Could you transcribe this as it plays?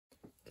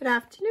Good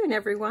afternoon,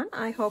 everyone.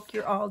 I hope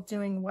you're all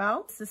doing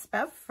well. This is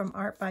Bev from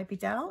Art by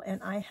Bedell,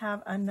 and I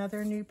have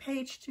another new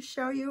page to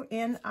show you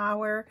in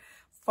our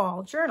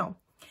fall journal.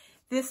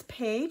 This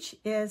page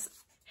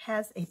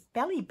has a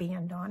belly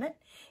band on it,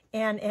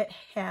 and it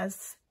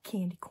has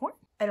candy corn.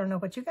 I don't know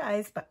about you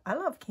guys, but I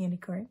love candy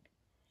corn.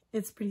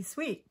 It's pretty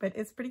sweet, but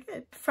it's pretty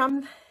good.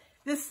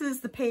 This is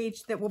the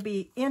page that will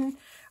be in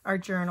our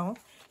journal,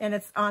 and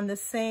it's on the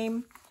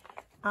same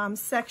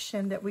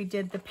section that we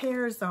did the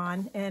pears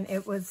on, and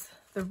it was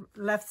the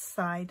left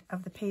side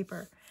of the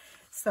paper.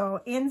 So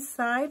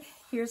inside,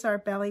 here's our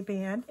belly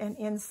band, and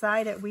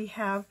inside it we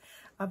have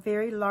a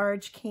very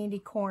large candy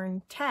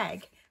corn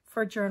tag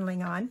for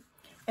journaling on.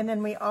 And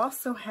then we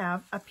also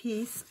have a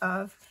piece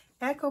of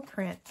echo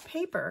print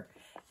paper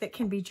that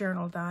can be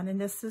journaled on, and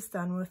this is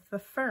done with the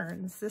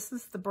ferns. This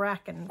is the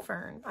bracken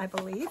fern, I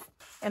believe.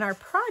 And our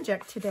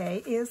project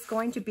today is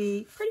going to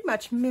be pretty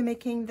much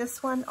mimicking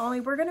this one,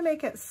 only we're going to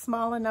make it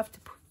small enough to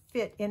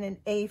fit in an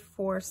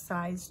A4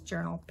 size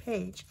journal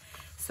page.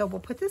 So we'll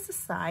put this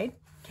aside,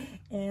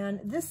 and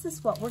this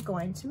is what we're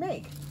going to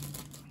make.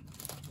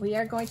 We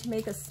are going to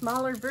make a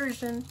smaller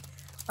version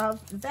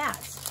of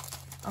that,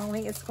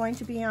 only it's going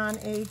to be on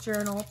a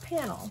journal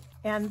panel.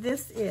 And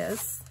this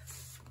is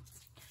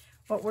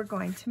what we're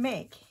going to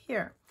make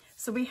here.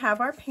 So we have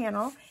our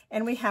panel,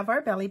 and we have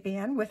our belly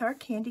band with our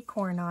candy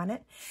corn on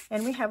it,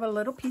 and we have a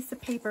little piece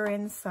of paper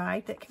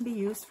inside that can be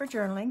used for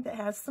journaling that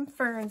has some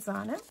ferns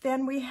on it.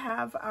 Then we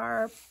have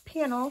our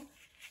panel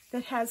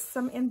that has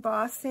some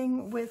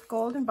embossing with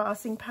gold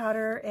embossing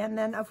powder, and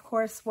then of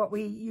course what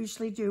we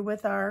usually do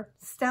with our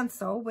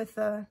stencil with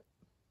the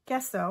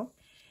gesso,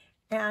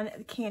 and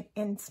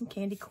some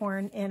candy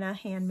corn in a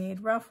handmade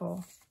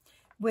ruffle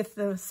with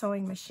the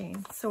sewing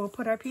machine. So we'll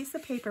put our piece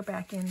of paper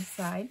back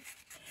inside.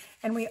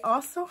 And we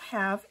also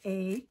have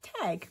a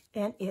tag,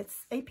 and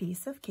it's a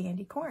piece of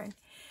candy corn.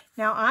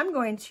 Now I'm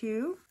going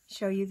to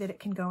show you that it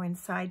can go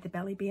inside the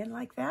belly band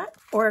like that.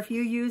 Or if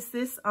you use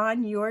this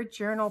on your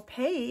journal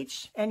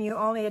page and you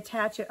only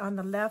attach it on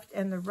the left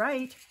and the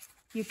right,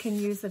 you can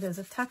use it as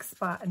a tuck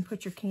spot and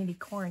put your candy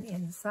corn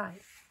inside.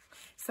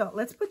 So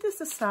let's put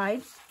this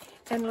aside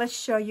and let's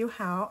show you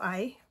how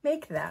I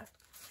make that.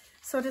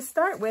 So to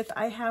start with,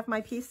 I have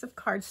my piece of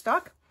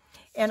cardstock,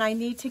 and I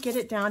need to get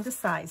it down to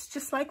size.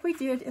 Just like we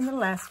did in the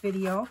last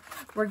video,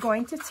 we're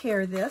going to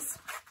tear this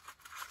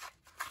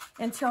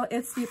until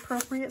it's the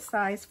appropriate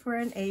size for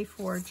an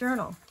A4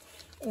 journal.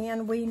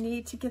 And we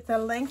need to get the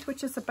length,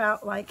 which is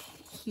about like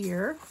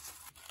here.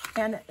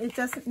 And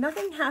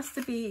nothing has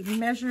to be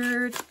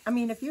measured. I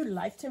mean, if you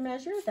like to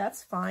measure,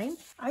 that's fine.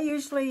 I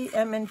usually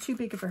am in too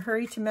big of a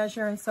hurry to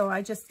measure, and so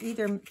I just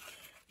either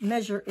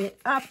measure it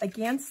up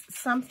against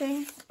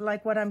something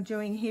like what I'm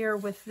doing here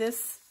with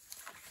this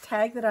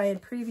tag that I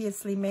had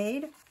previously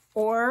made,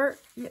 or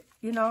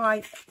you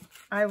know,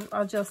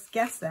 I'll just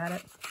guess at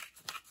it.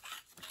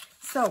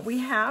 So we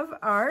have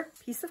our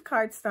piece of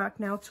cardstock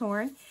now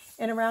torn,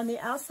 and around the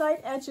outside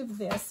edge of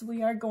this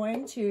we are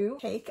going to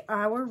take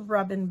our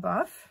rub and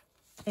buff,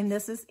 and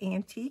this is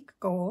antique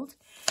gold,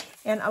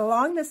 and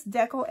along this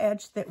decal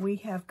edge that we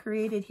have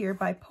created here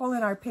by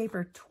pulling our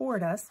paper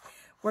toward us,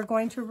 we're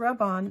going to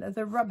rub on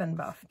the rub and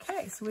buff.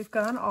 Okay, so we've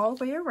gone all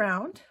the way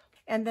around.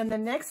 And then the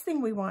next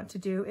thing we want to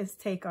do is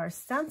take our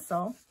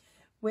stencil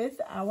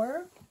with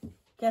our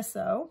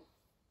gesso.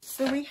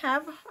 So we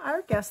have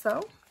our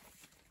gesso,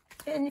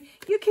 and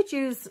you could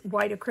use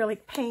white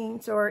acrylic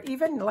paint or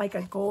even like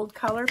a gold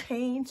color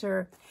paint,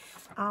 or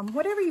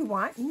whatever you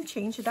want. You can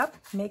change it up,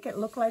 make it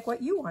look like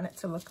what you want it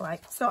to look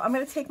like. So I'm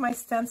going to take my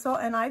stencil,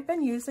 and I've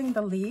been using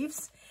the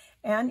leaves.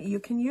 And you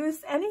can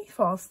use any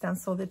fall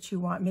stencil that you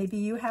want. Maybe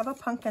you have a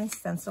pumpkin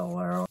stencil,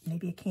 or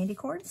maybe a candy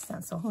corn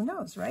stencil, who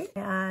knows, right?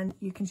 And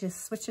you can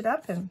just switch it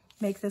up and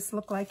make this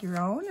look like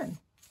your own.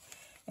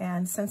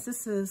 And since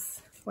this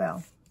is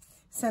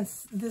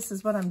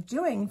what I'm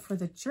doing for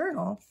the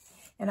journal,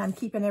 and I'm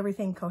keeping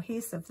everything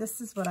cohesive, this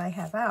is what I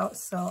have out,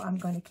 so I'm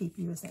going to keep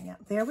using it.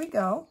 There we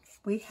go.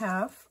 We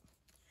have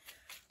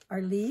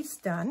our leaves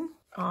done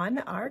on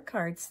our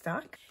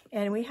cardstock,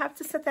 and we have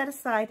to set that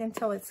aside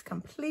until it's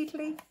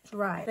completely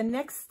dry. The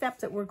next step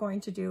that we're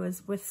going to do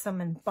is with some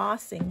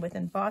embossing, with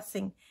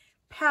embossing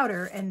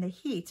powder and the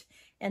heat,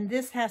 and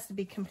this has to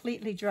be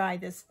completely dry,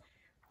 this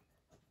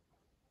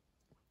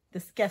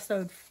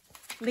gessoed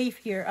leaf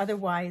here,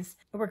 otherwise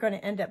we're going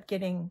to end up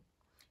getting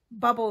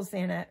bubbles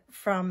in it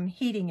from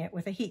heating it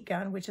with a heat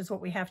gun, which is what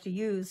we have to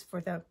use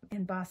for the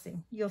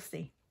embossing. You'll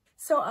see.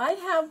 So I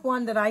have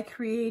one that I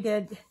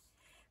created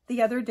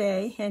the other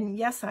day, and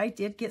yes, I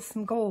did get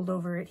some gold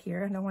over it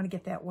here. I don't want to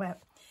get that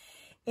wet.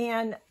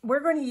 And we're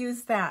going to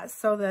use that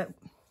so that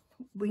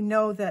we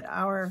know that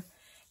our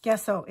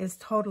gesso is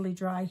totally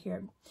dry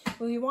here.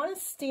 Well, you want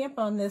to stamp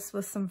on this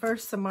with some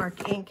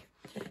Versamark ink,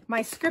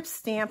 my script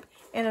stamp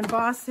and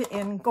emboss it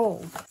in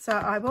gold. So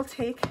I will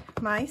take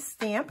my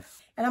stamp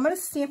and I'm going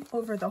to stamp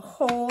over the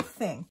whole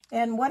thing.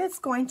 And what it's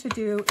going to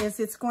do is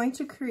it's going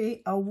to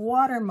create a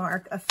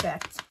watermark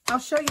effect. I'll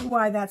show you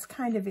why that's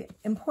kind of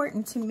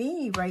important to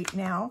me right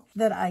now,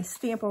 that I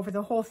stamp over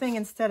the whole thing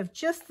instead of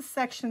just the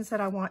sections that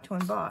I want to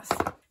emboss.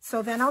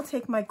 So then I'll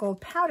take my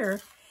gold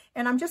powder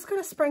and I'm just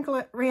going to sprinkle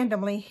it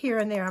randomly here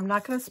and there. I'm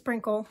not going to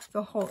sprinkle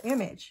the whole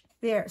image.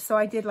 There, so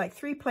I did like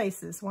 3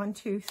 places, 1,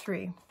 2,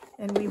 3.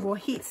 And we will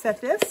heat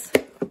set this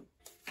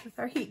with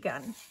our heat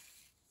gun.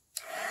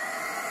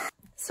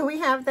 So we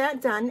have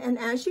that done, and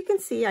as you can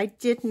see, I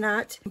did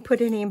not put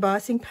any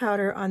embossing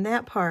powder on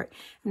that part.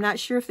 I'm not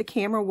sure if the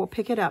camera will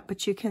pick it up,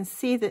 but you can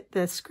see that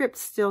the script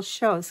still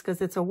shows because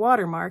it's a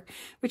watermark,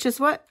 which is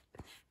what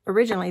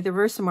originally the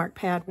Versamark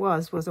pad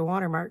was a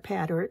watermark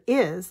pad, or it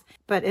is,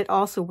 but it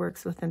also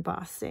works with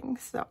embossing.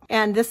 So,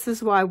 and this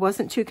is why I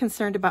wasn't too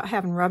concerned about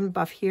having rub and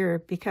buff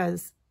here,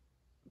 because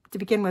to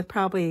begin with,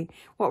 probably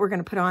what we're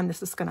going to put on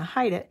this is going to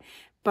hide it.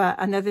 But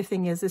another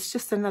thing is, it's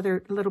just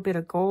another little bit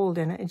of gold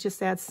in it. It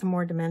just adds some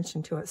more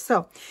dimension to it.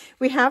 So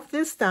we have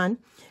this done,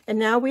 and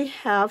now we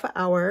have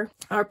our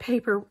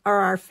paper, or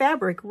our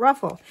fabric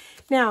ruffle.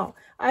 Now,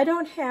 I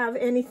don't have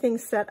anything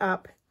set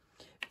up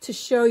to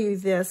show you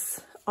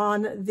this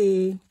on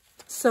the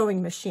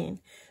sewing machine.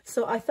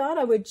 So I thought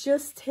I would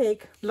just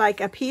take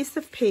like a piece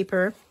of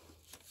paper,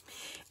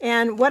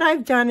 and what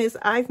I've done is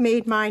I've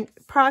made mine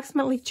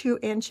approximately 2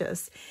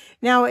 inches.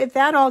 Now,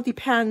 that all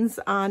depends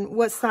on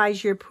what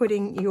size you're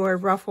putting your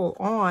ruffle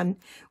on,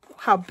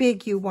 how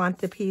big you want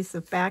the piece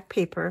of back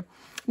paper.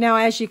 Now,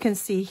 as you can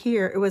see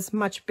here, it was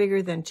much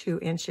bigger than 2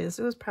 inches.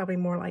 It was probably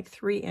more like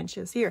 3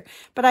 inches here,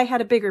 but I had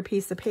a bigger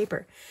piece of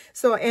paper.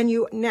 So, and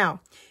you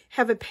now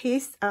have a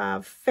piece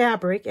of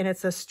fabric, and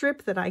it's a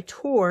strip that I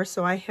tore,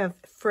 so I have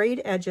frayed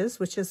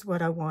edges, which is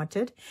what I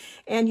wanted.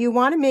 And you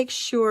want to make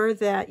sure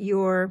that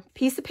your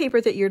piece of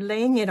paper that you're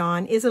laying it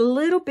on is a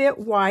little bit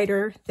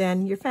wider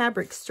than your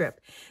fabric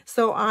strip.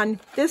 So on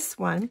this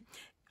one,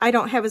 I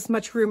don't have as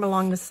much room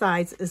along the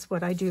sides as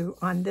what I do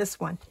on this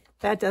one.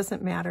 That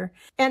doesn't matter.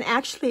 And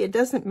actually, it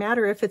doesn't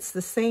matter if it's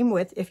the same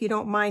width, if you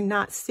don't mind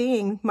not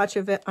seeing much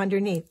of it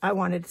underneath. I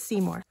wanted to see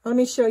more. Let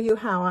me show you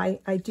how I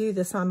do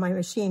this on my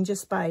machine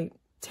just by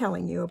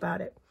telling you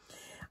about it.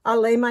 I'll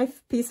lay my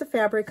piece of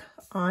fabric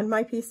on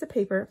my piece of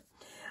paper.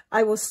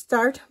 I will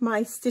start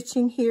my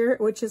stitching here,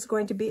 which is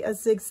going to be a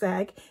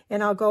zigzag,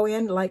 and I'll go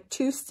in like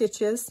 2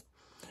 stitches.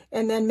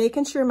 And then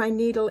making sure my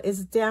needle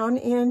is down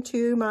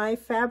into my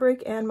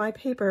fabric and my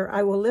paper,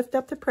 I will lift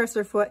up the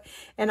presser foot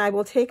and I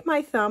will take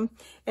my thumb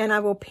and I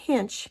will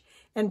pinch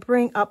and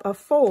bring up a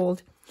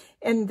fold.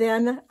 And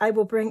then I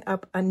will bring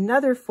up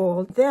another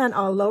fold. Then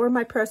I'll lower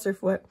my presser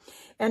foot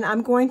and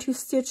I'm going to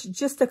stitch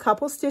just a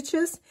couple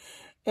stitches,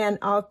 and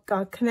I'll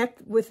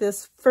connect with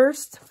this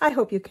first. I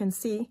hope you can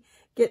see,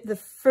 get the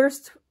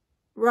first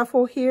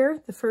ruffle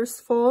here, the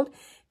first fold,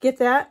 get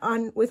that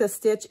on with a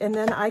stitch, and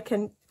then I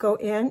can go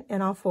in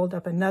and I'll fold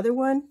up another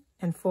one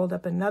and fold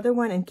up another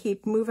one and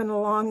keep moving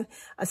along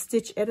a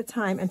stitch at a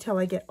time until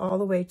I get all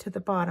the way to the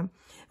bottom.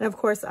 And of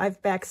course,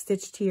 I've back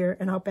stitched here,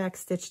 and I'll back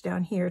stitch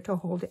down here to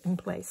hold it in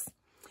place.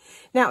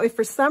 Now, if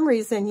for some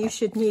reason you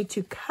should need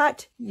to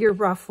cut your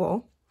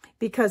ruffle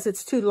because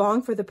it's too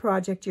long for the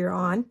project you're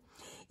on,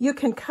 you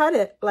can cut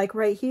it like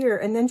right here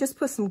and then just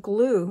put some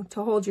glue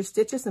to hold your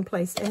stitches in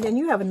place. And then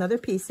you have another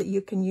piece that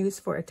you can use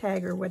for a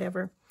tag or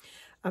whatever,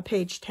 a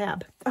page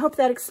tab. I hope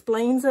that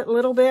explains it a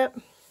little bit.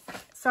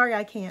 Sorry,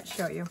 I can't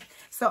show you.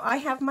 So I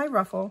have my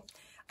ruffle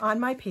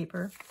on my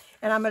paper,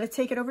 and I'm going to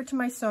take it over to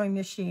my sewing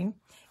machine,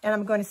 and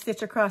I'm going to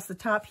stitch across the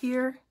top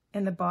here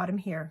and the bottom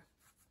here,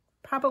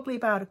 probably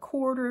about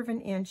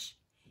 1/4 inch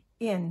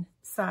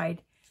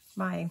inside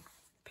my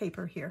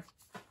paper here.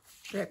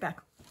 Be right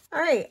back. All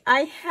right,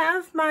 I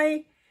have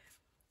my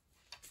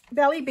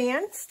belly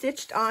band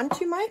stitched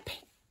onto my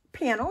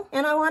panel,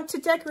 and I want to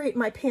decorate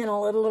my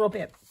panel a little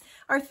bit.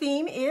 Our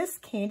theme is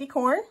candy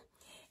corn,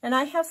 and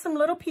I have some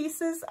little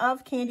pieces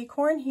of candy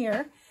corn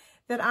here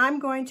that I'm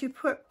going to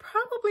put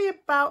probably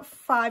about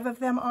 5 of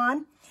them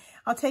on.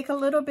 I'll take a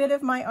little bit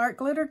of my art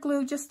glitter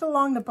glue just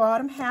along the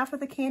bottom half of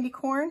the candy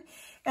corn,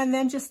 and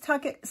then just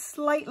tuck it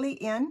slightly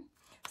in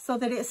so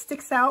that it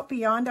sticks out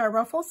beyond our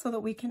ruffle so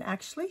that we can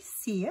actually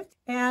see it.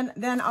 And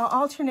then I'll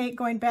alternate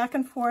going back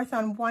and forth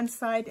on one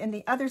side and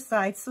the other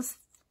side. So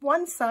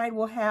one side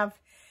will have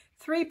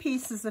 3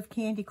 pieces of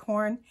candy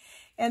corn,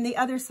 and the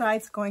other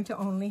side's going to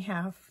only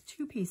have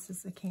 2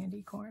 pieces of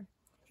candy corn.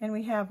 And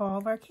we have all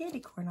of our candy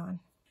corn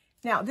on.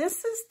 Now,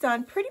 this is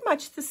done pretty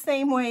much the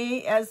same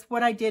way as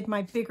what I did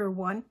my bigger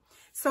one.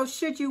 So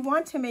should you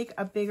want to make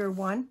a bigger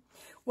one,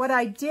 what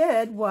I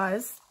did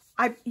was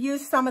I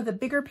used some of the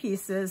bigger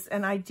pieces,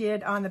 and I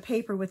did on the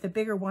paper with the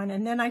bigger one,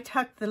 and then I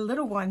tucked the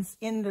little ones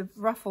in the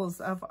ruffles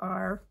of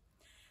our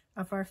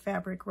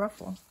fabric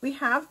ruffle. We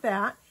have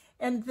that,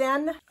 and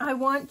then I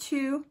want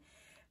to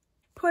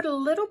put a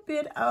little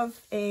bit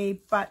of a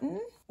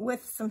button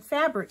with some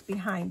fabric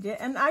behind it,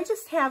 and I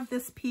just have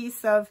this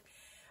piece of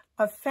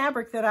of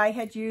fabric that I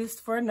had used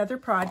for another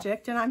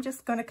project, and I'm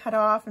just going to cut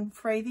off and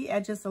fray the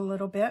edges a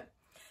little bit.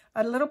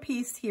 A little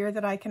piece here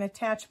that I can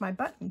attach my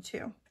button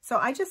to. So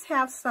I just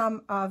have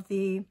some of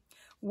the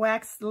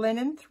waxed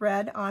linen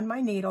thread on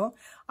my needle.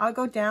 I'll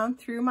go down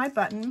through my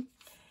button,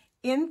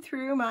 in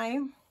through my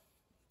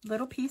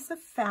little piece of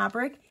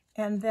fabric,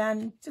 and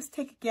then just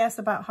take a guess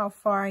about how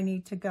far I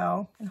need to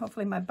go. And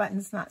hopefully my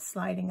button's not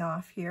sliding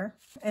off here.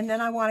 And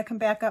then I want to come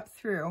back up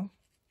through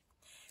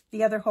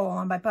the other hole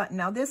on my button.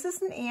 Now this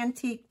is an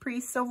antique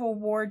pre-Civil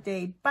War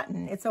day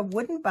button. It's a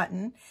wooden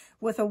button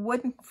with a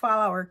wooden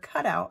flower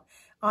cutout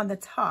on the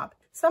top.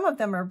 Some of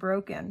them are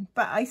broken,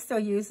 but I still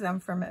use them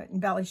for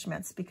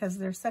embellishments because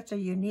they're such a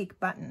unique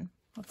button.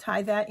 I'll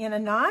tie that in a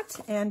knot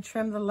and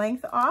trim the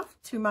length off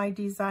to my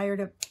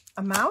desired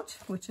amount,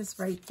 which is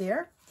right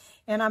there.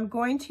 And I'm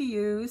going to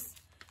use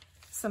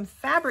some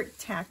fabric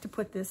tack to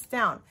put this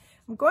down.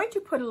 I'm going to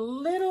put a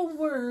little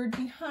word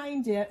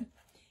behind it.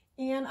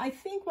 And I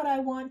think what I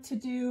want to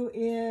do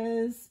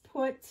is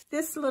put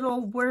this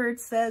little word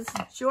says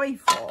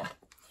joyful.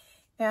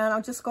 And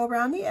I'll just go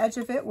around the edge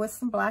of it with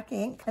some black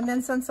ink. And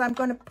then since I'm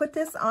going to put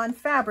this on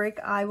fabric,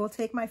 I will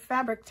take my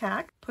fabric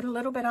tack, put a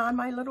little bit on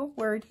my little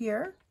word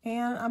here.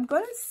 And I'm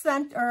going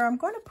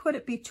to put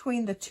it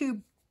between the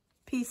two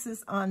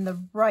pieces on the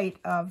right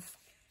of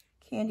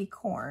candy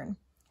corn.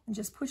 And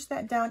just push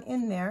that down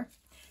in there.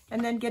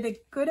 And then get a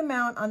good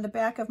amount on the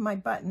back of my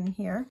button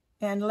here.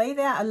 And lay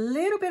that a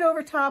little bit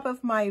over top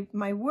of my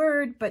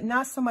word, but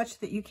not so much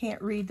that you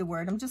can't read the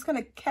word. I'm just going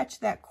to catch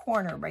that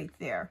corner right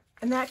there.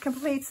 And that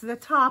completes the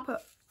top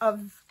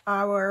of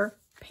our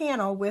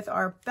panel with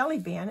our belly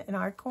band and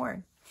our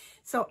corn.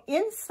 So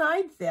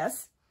inside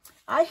this,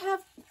 I have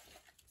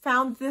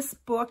found this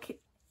book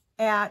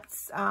at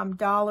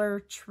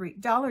Dollar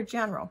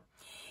General.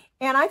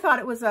 And I thought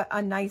it was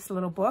a nice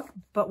little book,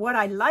 but what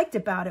I liked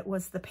about it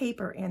was the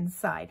paper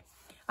inside.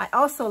 I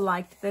also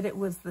liked that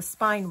the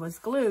spine was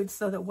glued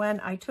so that when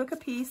I took a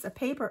piece of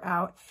paper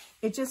out,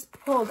 it just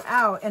pulled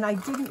out, and I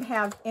didn't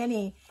have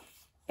anything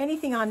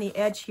on the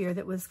edge here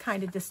that was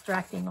kind of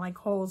distracting, like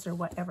holes or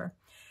whatever.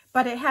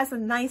 But it has a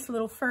nice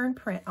little fern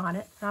print on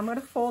it. I'm going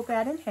to fold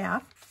that in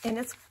half, and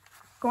it's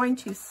going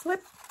to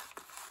slip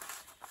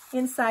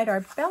inside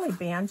our belly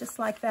band just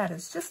like that.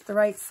 It's just the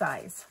right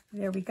size.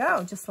 There we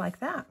go, just like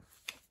that.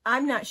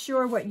 I'm not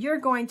sure what you're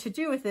going to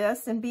do with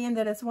this, and being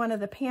that it's one of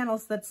the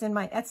panels that's in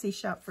my Etsy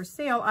shop for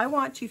sale, I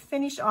want to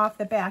finish off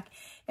the back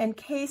in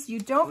case you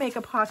don't make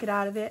a pocket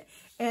out of it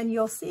and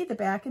you'll see the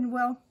back. And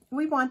well,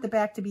 we want the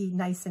back to be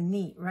nice and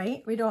neat,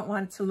 right? We don't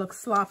want it to look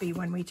sloppy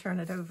when we turn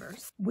it over.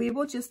 We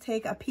will just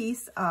take a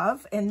piece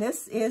of, and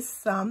this is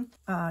some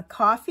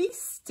coffee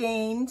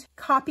stained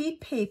copy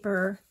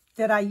paper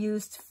that I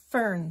used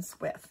ferns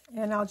with.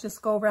 And I'll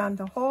just go around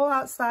the whole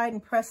outside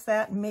and press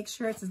that and make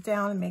sure it's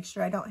down and make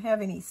sure I don't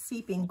have any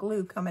seeping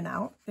glue coming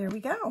out. There we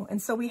go.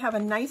 And so we have a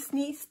nice,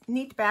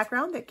 neat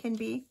background that can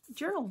be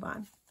journaled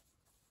on.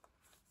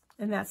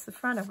 And that's the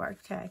front of our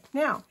tag.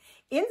 Now,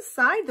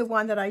 inside the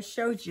one that I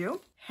showed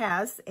you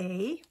has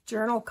a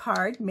journal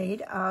card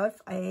made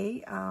of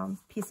a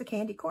piece of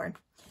candy corn.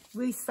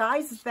 We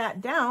sized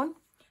that down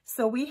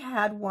so we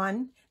had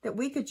one that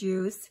we could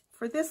use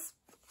for this.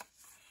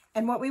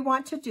 And what we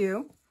want to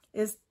do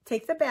is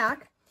take the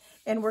back,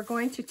 and we're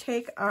going to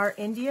take our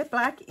India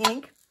black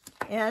ink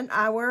and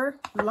our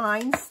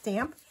line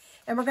stamp,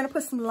 and we're going to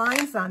put some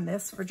lines on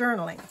this for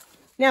journaling.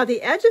 Now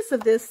the edges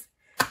of this,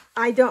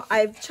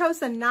 I've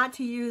chosen not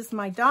to use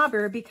my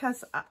dauber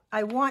because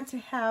I want to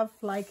have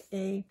like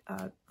a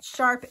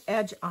sharp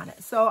edge on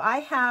it. So I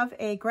have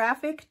a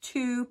Graphic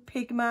 2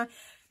 Pigma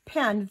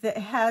pen that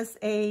has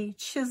a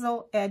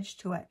chisel edge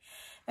to it.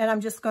 And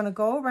I'm just going to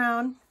go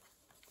around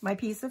my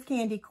piece of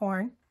candy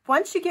corn.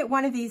 Once you get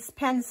one of these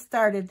pens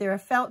started, they're a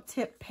felt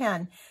tip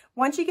pen.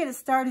 Once you get it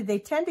started, they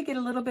tend to get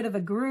a little bit of a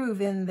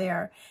groove in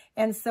there.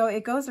 And so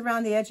it goes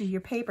around the edge of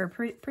your paper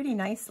pretty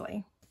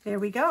nicely. There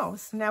we go.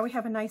 So now we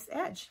have a nice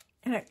edge,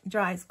 and it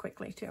dries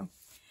quickly too.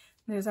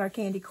 There's our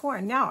candy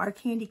corn. Now our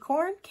candy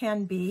corn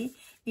can be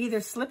either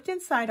slipped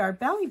inside our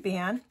belly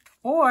band,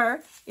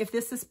 or if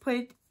this is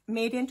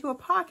made into a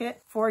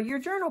pocket for your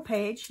journal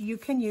page, you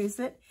can use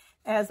it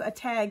as a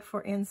tag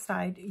for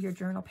inside your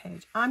journal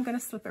page. I'm going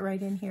to slip it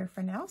right in here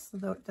for now so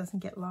that it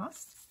doesn't get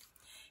lost.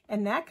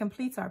 And that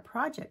completes our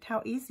project.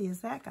 How easy is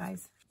that,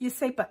 guys? You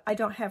say, but I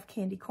don't have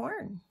candy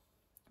corn,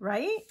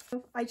 right?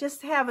 I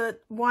just have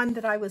one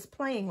that I was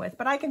playing with,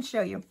 but I can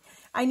show you.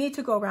 I need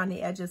to go around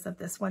the edges of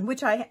this one,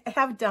 which I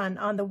have done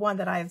on the one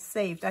that I have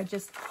saved.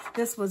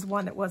 This was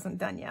one that wasn't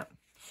done yet.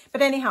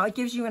 But anyhow, it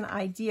gives you an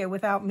idea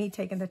without me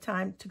taking the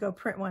time to go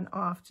print one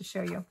off to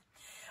show you.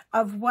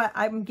 Of what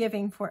I'm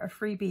giving for a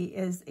freebie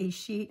is a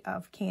sheet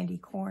of candy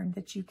corn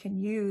that you can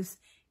use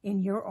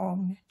in your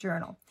own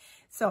journal.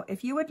 So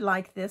if you would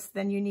like this,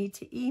 then you need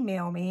to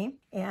email me,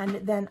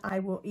 and then I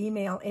will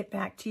email it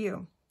back to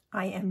you.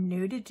 I am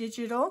new to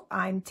digital.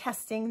 I'm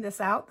testing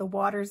this out, the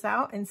water's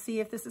out, and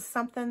see if this is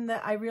something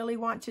that I really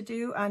want to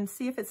do, and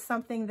see if it's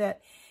something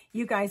that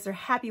you guys are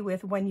happy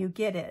with when you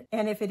get it.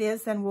 And if it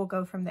is, then we'll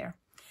go from there.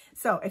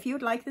 So if you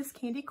would like this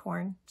candy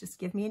corn, just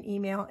give me an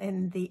email,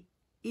 and the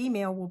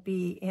email will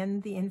be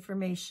in the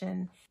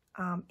information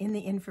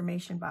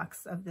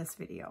box of this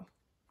video.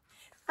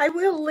 I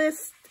will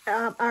list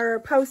or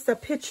post a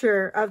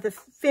picture of the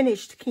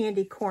finished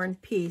candy corn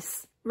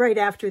piece right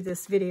after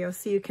this video,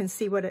 so you can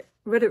see what it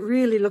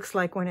really looks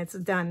like when it's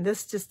done.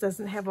 This just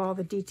doesn't have all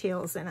the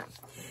details in it.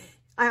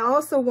 I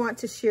also want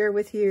to share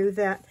with you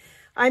that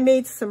I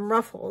made some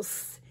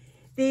ruffles.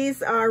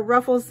 These are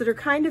ruffles that are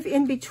kind of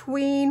in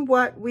between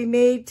what we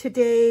made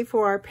today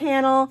for our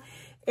panel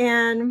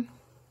and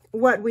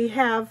what we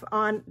have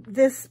on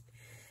this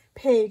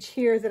page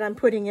here that I'm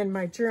putting in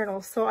my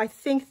journal. So I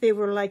think they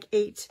were like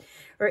 8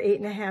 or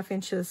 8.5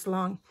 inches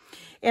long.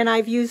 And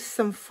I've used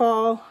some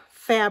fall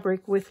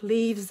fabric with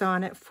leaves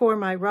on it for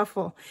my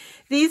ruffle.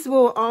 These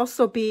will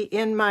also be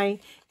in my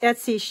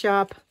Etsy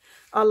shop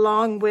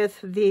along with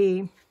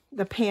the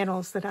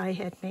panels that I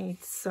had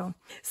made. So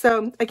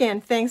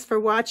again, thanks for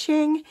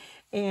watching,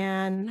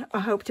 and I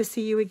hope to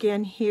see you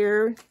again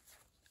here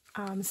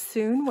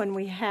soon when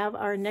we have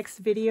our next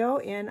video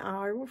in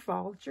our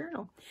fall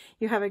journal.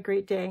 You have a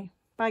great day.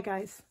 Bye,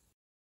 guys.